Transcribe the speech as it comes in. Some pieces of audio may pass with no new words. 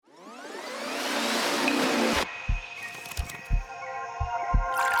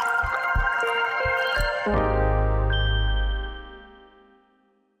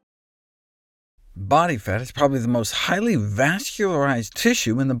body fat is probably the most highly vascularized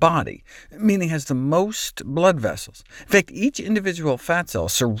tissue in the body, meaning it has the most blood vessels. In fact, each individual fat cell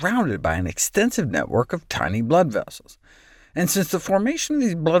is surrounded by an extensive network of tiny blood vessels. And since the formation of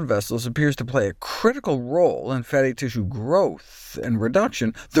these blood vessels appears to play a critical role in fatty tissue growth and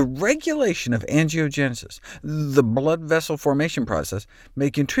reduction, the regulation of angiogenesis, the blood vessel formation process,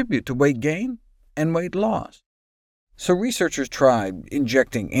 may contribute to weight gain and weight loss. So researchers tried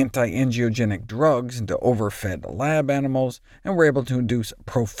injecting anti-angiogenic drugs into overfed lab animals, and were able to induce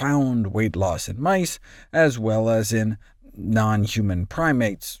profound weight loss in mice, as well as in non-human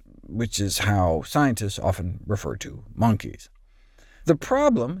primates, which is how scientists often refer to monkeys. The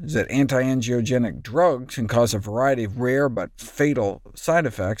problem is that anti-angiogenic drugs can cause a variety of rare but fatal side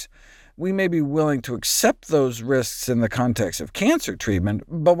effects. We may be willing to accept those risks in the context of cancer treatment,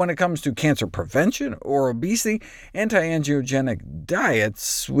 but when it comes to cancer prevention or obesity, anti-angiogenic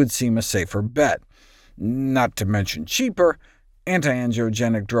diets would seem a safer bet. Not to mention cheaper.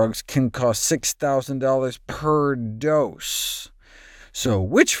 Anti-angiogenic drugs can cost $6,000 per dose. So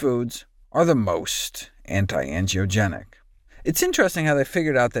which foods are the most anti-angiogenic? It's interesting how they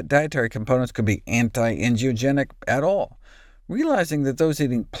figured out that dietary components could be anti-angiogenic at all. Realizing that those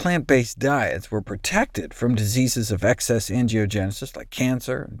eating plant-based diets were protected from diseases of excess angiogenesis like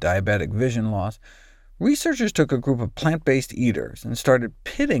cancer and diabetic vision loss, researchers took a group of plant-based eaters and started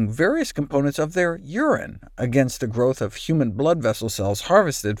pitting various components of their urine against the growth of human blood vessel cells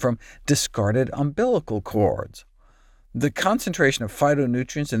harvested from discarded umbilical cords. The concentration of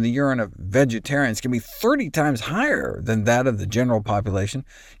phytonutrients in the urine of vegetarians can be 30 times higher than that of the general population.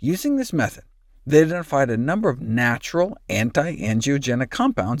 Using this method, they identified a number of natural anti-angiogenic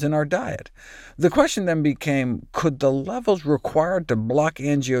compounds in our diet. The question then became, could the levels required to block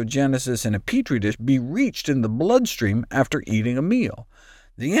angiogenesis in a petri dish be reached in the bloodstream after eating a meal?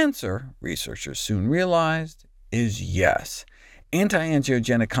 The answer, researchers soon realized, is yes.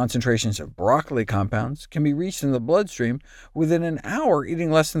 Anti-angiogenic concentrations of broccoli compounds can be reached in the bloodstream within an hour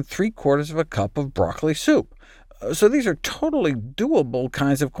eating less than 3/4 of a cup of broccoli soup. So these are totally doable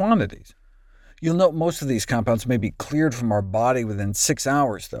kinds of quantities. You'll note most of these compounds may be cleared from our body within 6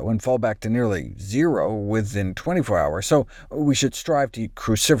 hours, though, and fall back to nearly zero within 24 hours, so we should strive to eat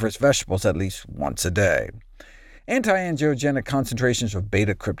cruciferous vegetables at least once a day. Anti-angiogenic concentrations of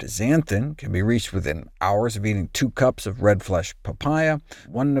beta-cryptozanthin can be reached within hours of eating 2 cups of red flesh papaya.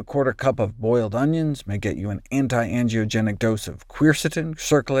 1¼ cup of boiled onions may get you an anti-angiogenic dose of quercetin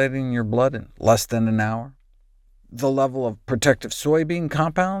circulating in your blood in less than an hour. The level of protective soybean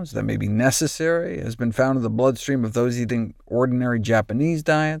compounds that may be necessary has been found in the bloodstream of those eating ordinary Japanese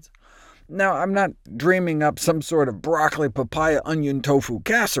diets. Now, I'm not dreaming up some sort of broccoli, papaya, onion, tofu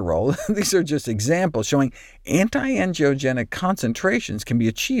casserole. These are just examples showing anti-angiogenic concentrations can be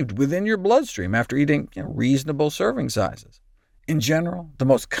achieved within your bloodstream after eating reasonable serving sizes. In general, the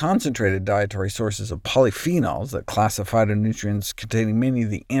most concentrated dietary sources of polyphenols that class phytonutrients containing many of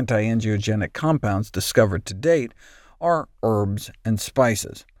the anti-angiogenic compounds discovered to date are herbs and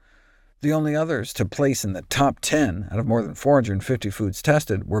spices. The only others to place in the top 10 out of more than 450 foods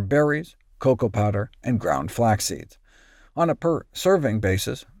tested were berries, cocoa powder, and ground flax seeds. On a per-serving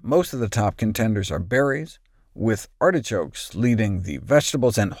basis, most of the top contenders are berries, with artichokes leading the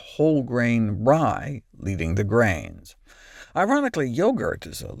vegetables and whole-grain rye leading the grains. Ironically, yogurt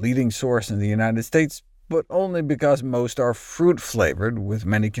is a leading source in the United States, but only because most are fruit-flavored, with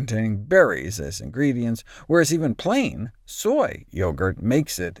many containing berries as ingredients, whereas even plain soy yogurt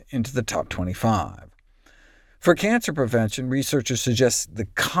makes it into the top 25. For cancer prevention, researchers suggest the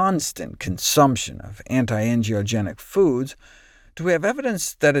constant consumption of anti-angiogenic foods. Do we have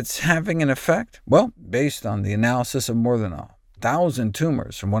evidence that it's having an effect? Well, based on the analysis of more than 1,000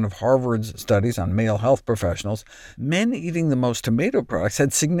 tumors from one of Harvard's studies on male health professionals, men eating the most tomato products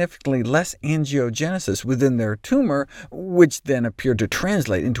had significantly less angiogenesis within their tumor, which then appeared to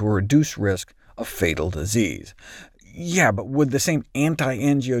translate into a reduced risk of fatal disease. Yeah, but would the same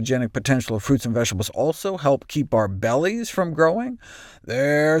anti-angiogenic potential of fruits and vegetables also help keep our bellies from growing?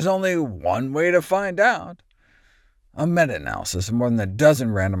 There's only one way to find out. A meta-analysis of more than a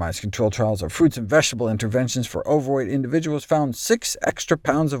dozen randomized controlled trials of fruits and vegetable interventions for overweight individuals found 6 extra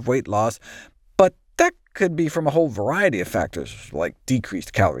pounds of weight loss, but that could be from a whole variety of factors, like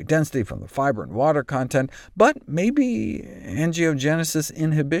decreased calorie density from the fiber and water content, but maybe angiogenesis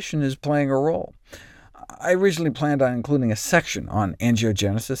inhibition is playing a role. I originally planned on including a section on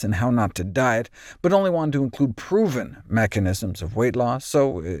angiogenesis and how not to diet, but only wanted to include proven mechanisms of weight loss,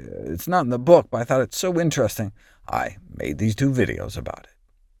 so it's not in the book, but I thought it's so interesting, I made these 2 videos about it.